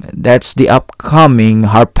cloud. That's the upcoming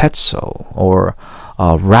harpazo, or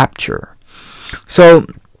rapture. So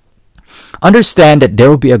understand that there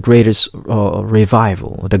will be a greatest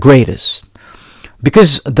revival, the greatest,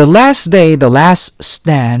 because the last day, the last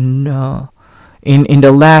stand, in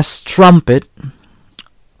the last trumpet,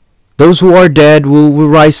 those who are dead will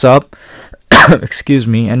rise up, excuse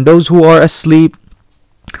me, and those who are asleep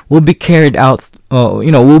will be carried out,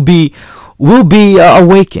 will be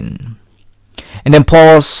awakened. And then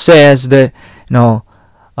Paul says that,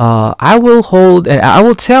 I will hold and I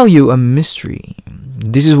will tell you a mystery.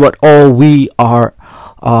 This is what all we are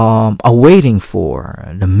awaiting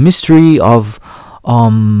for. The mystery of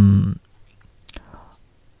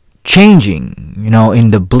changing,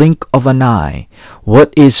 in the blink of an eye.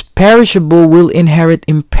 What is perishable will inherit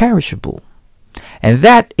imperishable. And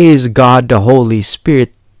that is God the Holy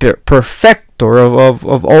Spirit, perfecter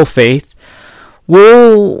of all faith,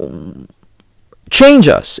 will change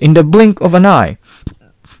us in the blink of an eye.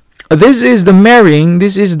 This is the marrying,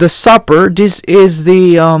 this is the supper, this is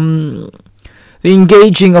the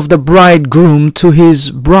engaging of the bridegroom to his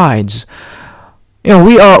brides.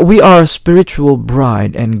 We are a spiritual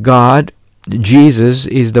bride, and God, Jesus,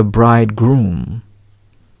 is the bridegroom.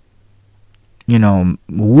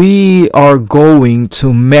 We are going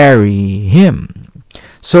to marry him.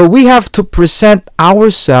 So we have to present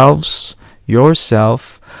ourselves,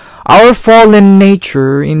 yourself, our fallen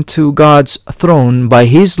nature into God's throne by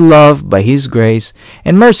his love, by his grace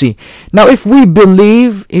and mercy. Now, if we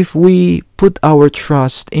believe, if we put our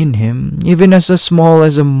trust in him, even as small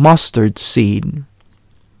as a mustard seed,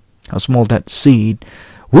 how small that seed,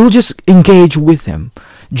 we'll just engage with him.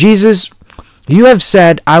 Jesus, you have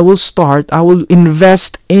said, I will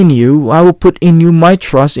invest in you, I will put in you my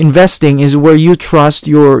trust. Investing is where you trust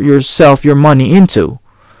yourself, your money into.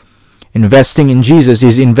 Investing in Jesus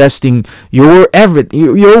is investing your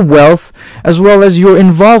wealth as well as your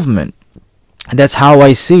involvement. That's how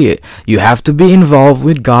I see it. You have to be involved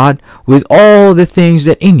with God with all the things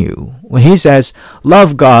that in you. When he says,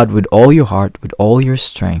 love God with all your heart, with all your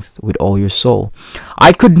strength, with all your soul.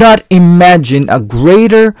 I could not imagine a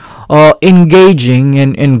greater engaging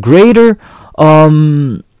and greater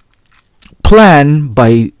plan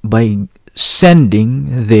by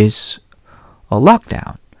sending this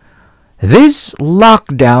lockdown. This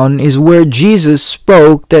lockdown is where Jesus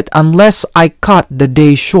spoke that unless I cut the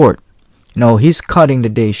day short. He's cutting the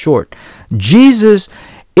day short. Jesus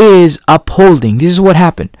is upholding. This is what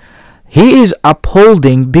happened. He is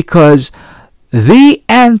upholding because the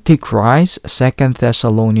Antichrist, 2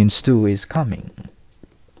 Thessalonians 2, is coming.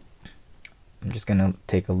 I'm just going to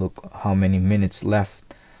take a look how many minutes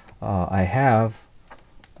left I have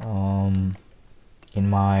in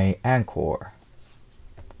my Anchor.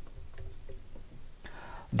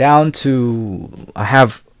 I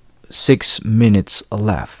have 6 minutes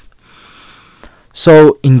left.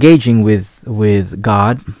 So engaging with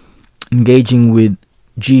God, engaging with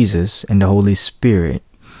Jesus and the Holy Spirit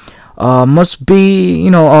must be,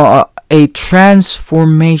 a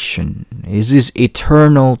transformation. Is this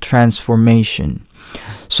eternal transformation?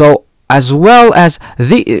 So as well as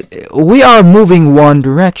we are moving one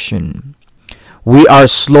direction. We are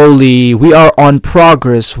on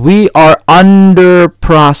progress. We are under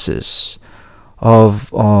process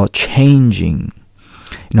of changing.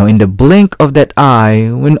 In the blink of that eye,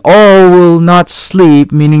 when all will not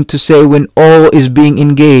sleep, meaning to say when all is being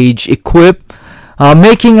engaged, equipped,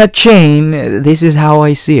 Making a chain, this is how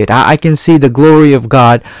I see it. I can see the glory of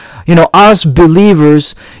God. Us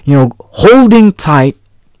believers, holding tight.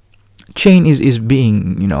 Chain is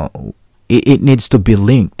being, it needs to be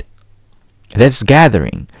linked. That's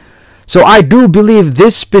gathering. So I do believe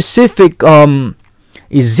this specific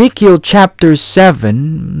Ezekiel chapter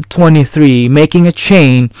 7:23, making a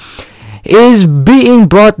chain, is being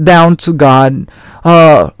brought down to God.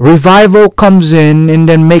 Revival comes in, and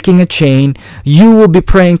then making a chain. You will be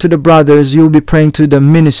praying to the brothers. You will be praying to the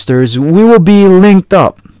ministers. We will be linked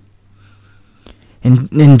up.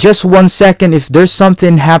 In just 1 second, if there's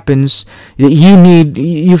something happens,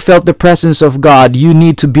 you felt the presence of God, you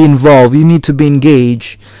need to be involved, you need to be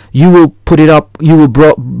engaged, you will put it up, you will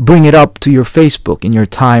bring it up to your Facebook, in your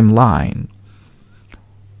timeline.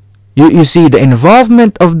 You see the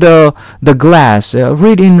involvement of the glass.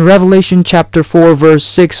 Read in Revelation chapter 4 verse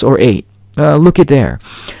 6 or 8. Look at there.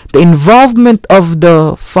 The involvement of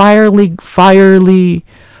the fiery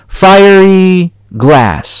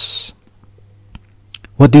glass.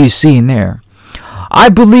 What do you see in there? I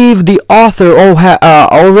believe the author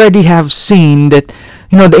already have seen that,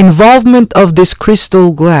 the involvement of this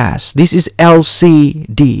crystal glass. This is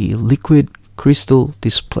LCD, liquid crystal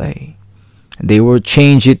display. They will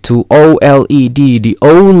change it to OLED, the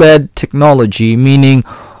OLED technology, meaning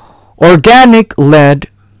organic LED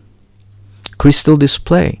crystal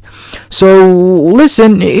display. So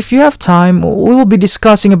listen, if you have time, we will be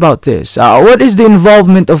discussing about this. What is the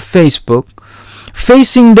involvement of Facebook?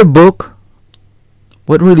 Facing the book.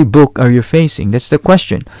 What really book are you facing? That's the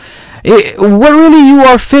question. What really you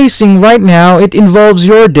are facing right now, it involves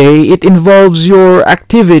your day, it involves your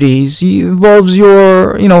activities, it involves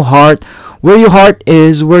your heart, where your heart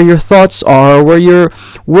is, where your thoughts are, where your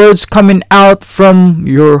words coming out from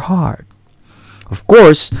your heart. Of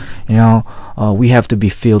course, we have to be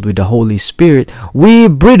filled with the Holy Spirit. We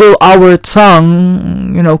bridle our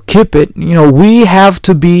tongue, keep it. We have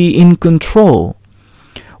to be in control.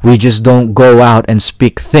 We just don't go out and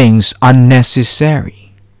speak things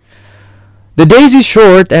unnecessary. The days is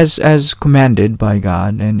short as commanded by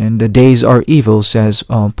God, and the days are evil, says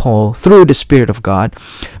Paul, through the Spirit of God.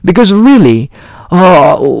 Because really,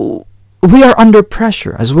 we are under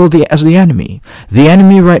pressure as well as the enemy. The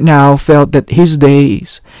enemy right now felt that his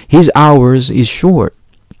days, his hours is short.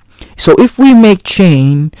 So if we make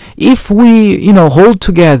chain, if we, hold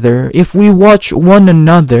together, if we watch one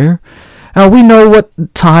another, we know what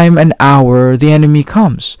time and hour the enemy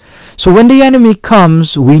comes. So when the enemy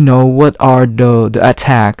comes, we know what are the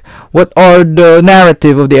attack, what are the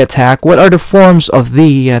narrative of the attack, what are the forms of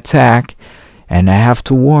the attack. And I have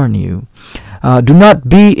to warn you, do not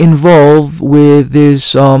be involved with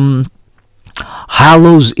this Hallows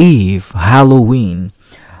Eve, Halloween.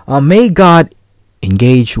 May God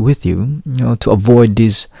engage with you, to avoid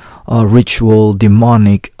this ritual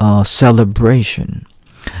demonic celebration.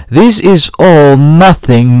 This is all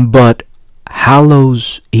nothing but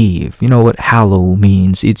Hallows Eve. You know what hallow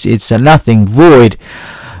means? It's a nothing, void.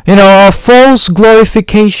 A false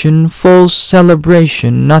glorification, false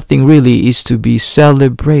celebration. Nothing really is to be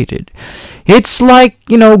celebrated. It's like,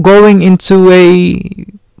 going into a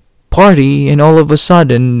party and all of a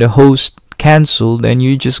sudden the host canceled and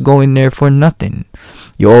you just go in there for nothing.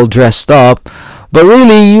 You're all dressed up, but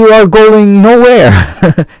really you are going nowhere.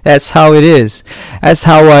 That's how it is. That's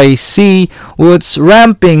how I see what's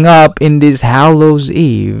ramping up in this Hallows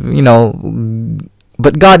Eve.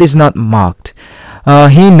 But God is not mocked.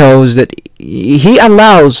 He knows that He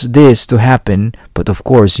allows this to happen, but of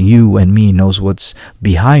course you and me knows what's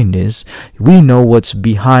behind this. We know what's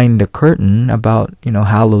behind the curtain about,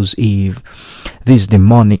 Hallows Eve. This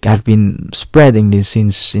demonic, I've been spreading this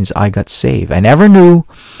since I got saved. I never knew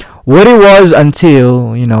what it was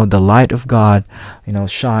until, the light of God,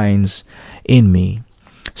 shines in me.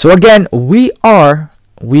 So again, we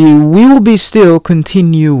will be still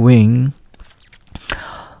continuing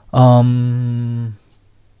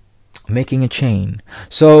making a chain.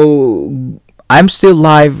 So I'm still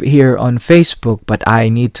live here on Facebook, but I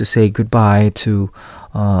need to say goodbye to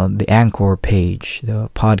the Anchor page, the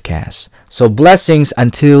podcast. So blessings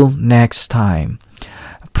until next time.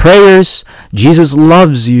 Prayers, Jesus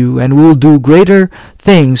loves you and we will do greater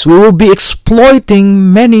things. We will be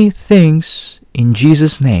exploiting many things in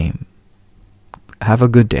Jesus' name. Have a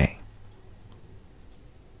good day.